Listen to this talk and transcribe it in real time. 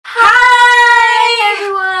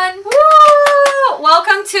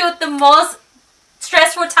welcome to the most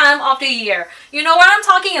stressful time of the year. You know what I'm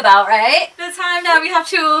talking about, right? The time that we have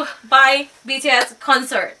to buy BTS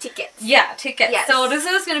concert tickets. Yeah, tickets. Yes. So this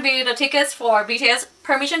is gonna be the tickets for BTS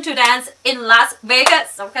Permission to Dance in Las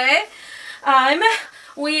Vegas. Okay.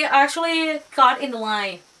 We actually got in the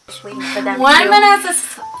line. Just waiting for them. 1 minute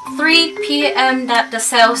is 3 p.m. that the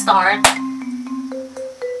sale start.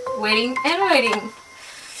 Waiting and waiting.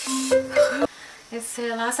 It's the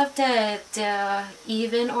last update. The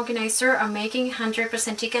event organizer are making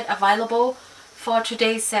 100% ticket available for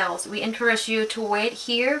today's sales. We encourage you to wait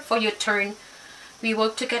here for your turn. We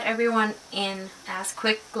work to get everyone in as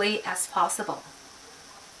quickly as possible.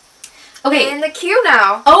 Okay. In the queue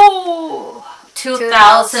now. Oh,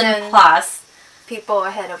 2,000 plus people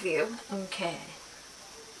ahead of you. Okay.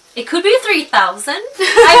 It could be 3,000. I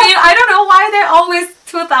mean, I don't know why they're always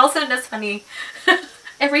 2,000. That's funny.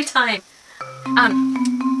 Every time.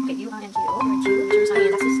 Okay, you and you, or you,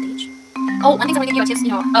 that's the stage. Oh, one thing I'm gonna give you a tips, you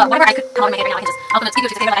know, whatever I could come out of my head right now, I can just, I'll give you a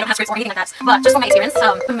tip, I don't have scripts or anything like that. But just from my experience,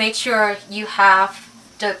 make sure you have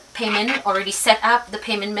the payment already set up, the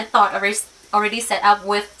payment method already set up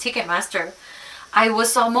with Ticketmaster. I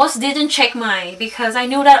was almost didn't check mine because I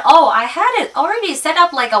knew that, oh, I had it already set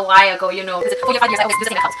up like a while ago, you know. For 5 years I always use the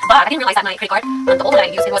same account. But I didn't realize that my credit card, the old one that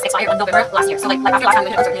I used, it was expired on November last year. So like after last time we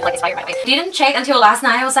went to concert, it like expired right away. Didn't check until last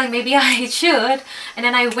night. I was like, maybe I should. And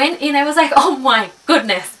then I went in, I was like, oh my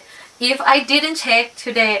goodness. If I didn't check,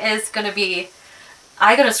 today is gonna be,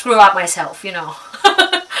 I'm gonna screw up myself, you know.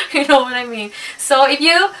 You know what I mean? So if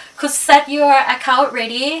you could set your account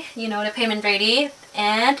ready, you know, the payment ready,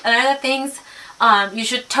 and another things, you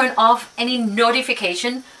should turn off any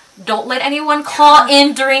notification. Don't let anyone call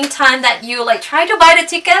in during time that you like try to buy the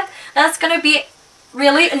ticket. That's gonna be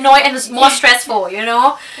really annoying and more stressful, you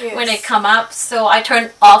know, when it come up. So I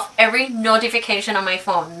turned off every notification on my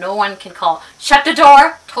phone. No one can call. Shut the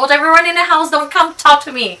door. Told everyone in the house, don't come talk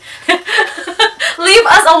to me. Leave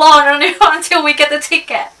us alone until we get the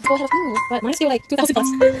ticket. Go ahead of you, but mine's still like 2,000 plus.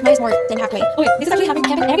 Mine is more than halfway. Okay, this is actually happening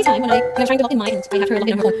every time when I'm trying to log in mine and I have her log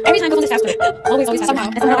in on her phone. Every time the phone is faster. Always faster. Somehow.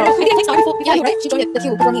 I think it takes time before. Yeah, you're right. She joined the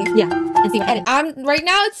queue before me. Yeah, and see what happened. Right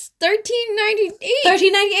now it's 13.98.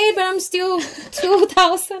 13.98, but I'm still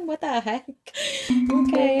 2,000. What the heck?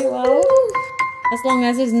 Okay, well, as long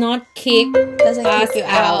as it's not kicked, doesn't kick you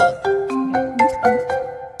out.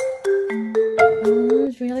 Oh,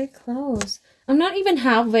 it's really close. I'm not even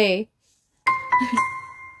halfway.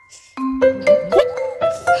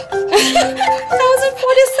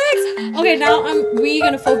 1,046. Okay, now we're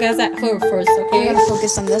gonna focus at her first. Okay, we're gonna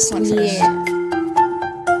focus on this one first. Yeah.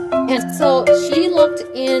 And so she logged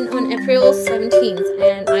in on April 17th,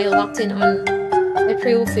 and I logged in on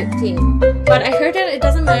April 15th. But I heard that it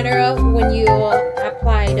doesn't matter when you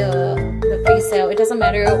apply the pre-sale. It doesn't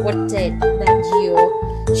matter what date that you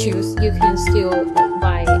choose. You can still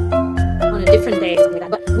buy on a different day, something like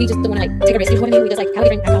that. But we just don't want to like take a risk. You know what I mean? We just like have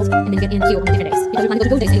different accounts and then get in queue on different days because we plan to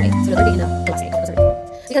go to those days anyway. So they're in the last day of the concert.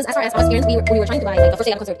 Because as far as our experience, we were trying to buy like the first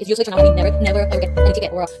day of the concert. It's usually turn out we never ever get any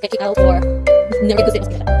ticket or get kicked out or never get good sales.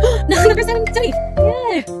 No, number 770.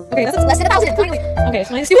 Yeah. Okay, that's less than 1,000. Finally. Okay,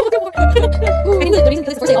 so mine's still a bit more. I think the reason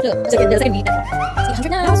because it's the first day of the second week. See, 100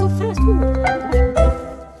 now. So fast. Ooh.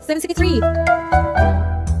 763.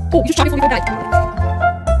 Oh, you just shot me before you died.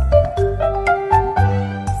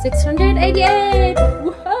 688.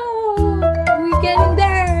 Whoa! We're getting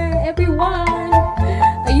there, everyone.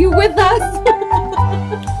 Are you with us?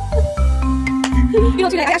 You know,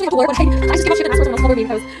 today I actually have to work, but I just kept shit and asked for me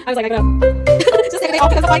because I was like, I gotta just take a day off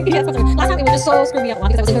because of buying BTS concert. Last time it was just so screwing me up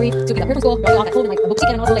because I was in a hurry to be up here from school, running off at home, and like book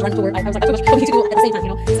ticket and also like run to work. I was like, I have too much to do at the same time, you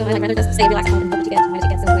know. So I like rather just stay relaxed at home and book tickets, buy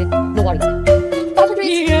tickets, so no worries. 500.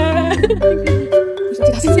 Yeah.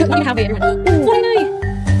 Not even halfway, everyone. 49. I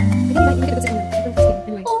think you might get a good second.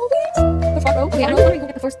 Anyway. The front row. Okay, I don't know if we go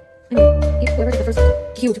get the first. I mean, if whoever gets the first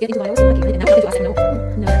queue to get into my house, so lucky. And now I have to ask them,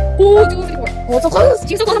 no. Oh, 254. Oh, it's so close.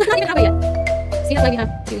 She's so close. I'm not even halfway yet. See, that's why we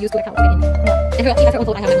have to use good account to get in. If you have your own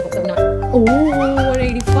phone, I have my own phone, so we're not. Oh,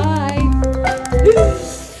 185.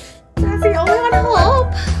 That's the only one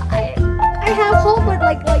hope. I have hope, but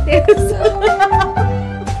like this.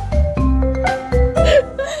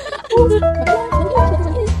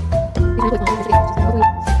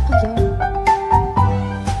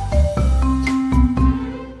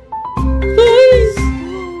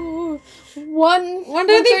 One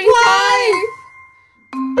 135.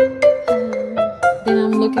 Then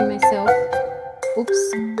I'm looking myself. Oops.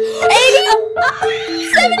 80.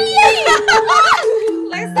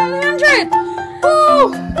 78. Like 700.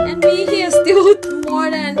 Oh, and me here still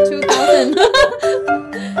more than 2,000.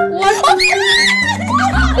 What?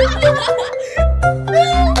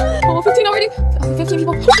 Oh, 15 already. 15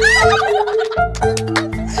 people.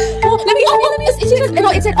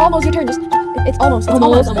 No, it said almost your turn. Just it's almost. It's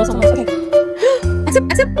almost. Okay.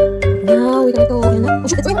 Accept. Now we're gonna go in. Oh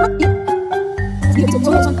shit, it's wait, hold on. You it's so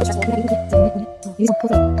stressful. Use some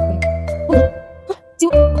close up. See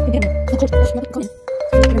what? Come in.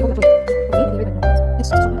 This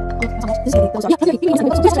is close up. Yeah,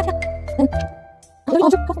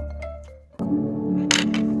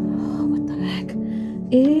 What the heck?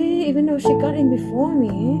 Even though she got in before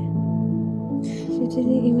me, she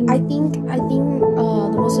didn't even. I think the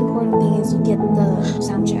most important thing is you get the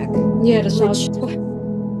sound check. Yeah, the sound.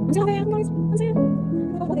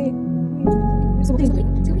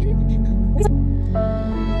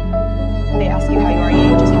 They ask you how you are,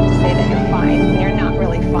 you just have to say that you're fine when you're not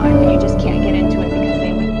really fine, but you just can't get into it because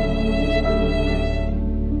they would.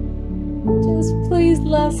 Just please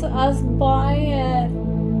let us buy it.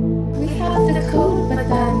 We have the code, but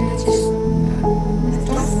then it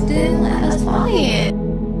just didn't let us buy it.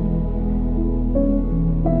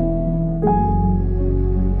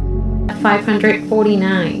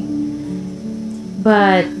 $549,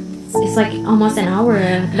 but it's like almost an hour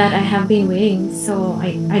that I have been waiting, so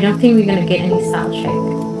I don't think we're gonna get any style check.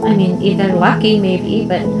 I mean, if they're lucky, maybe,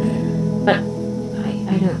 but I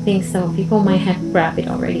don't think so. People might have grabbed it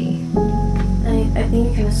already. I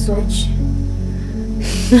think you're gonna switch.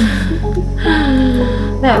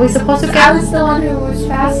 That we're supposed to I get. was the one who was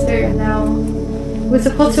faster now. We're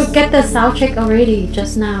supposed to get the sound check already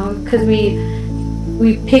just now, because we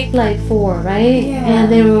picked like 4, right? Yeah. And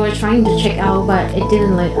then we were trying to check out, but it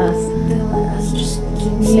didn't let us. They let us just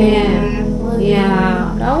keep Yeah.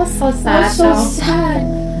 Yeah, that was so sad. That's so though. sad.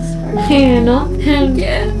 You know?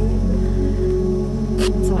 Yeah.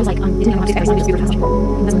 So I was like, isn't it going to take every super fast?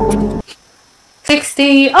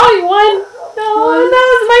 60. Oh, you won! No, now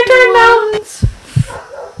it's my turn now.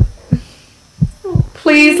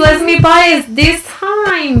 Please let me buy it this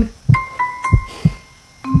time.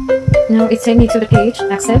 Now it's taking me to the page.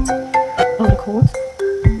 Accept. Oh, the code.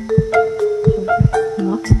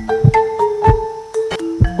 What?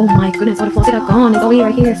 Oh my goodness, all the faucets are gone. It's only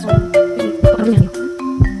right here. So,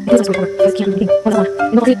 this is record. I can't do anything. Hold on.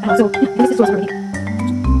 So, this is already.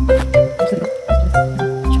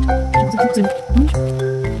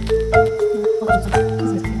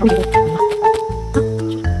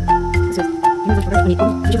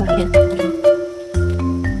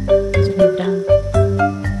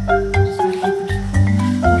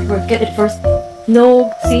 Get it first.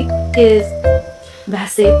 No seat is bad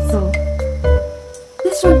seat, so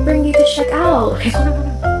This would bring you to check out. okay. Hold on.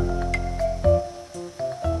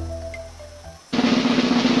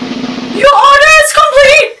 Your order is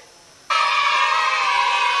complete.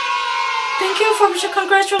 Thank you for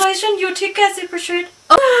congratulations. Your ticket is pursued.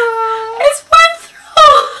 Oh, it's went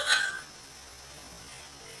through.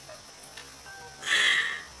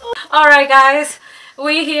 All right, guys,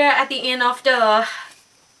 we're here at the end of the.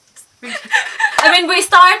 I mean, we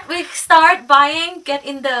start buying, get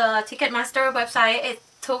in the Ticketmaster website. It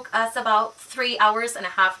took us about 3 hours and a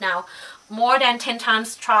half now. More than 10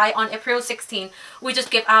 times try on April 16. We just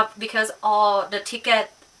gave up because all the ticket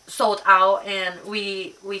sold out and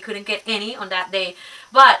we couldn't get any on that day.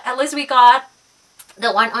 But at least we got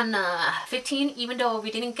the one on 15, even though we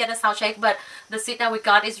didn't get a sound check, but the seat that we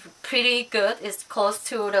got is pretty good. It's close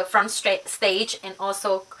to the front stage, and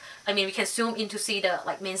also I mean, we can zoom in to see the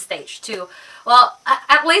like main stage too. Well,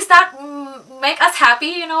 at least that make us happy,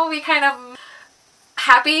 you know. We kind of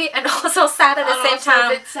happy and also sad at the same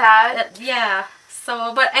time. A bit sad. Yeah.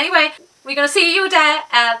 So, but anyway, we're gonna see you there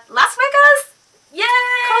at Las Vegas. Yay!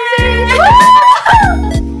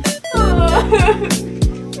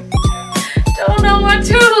 Don't know what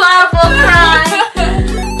to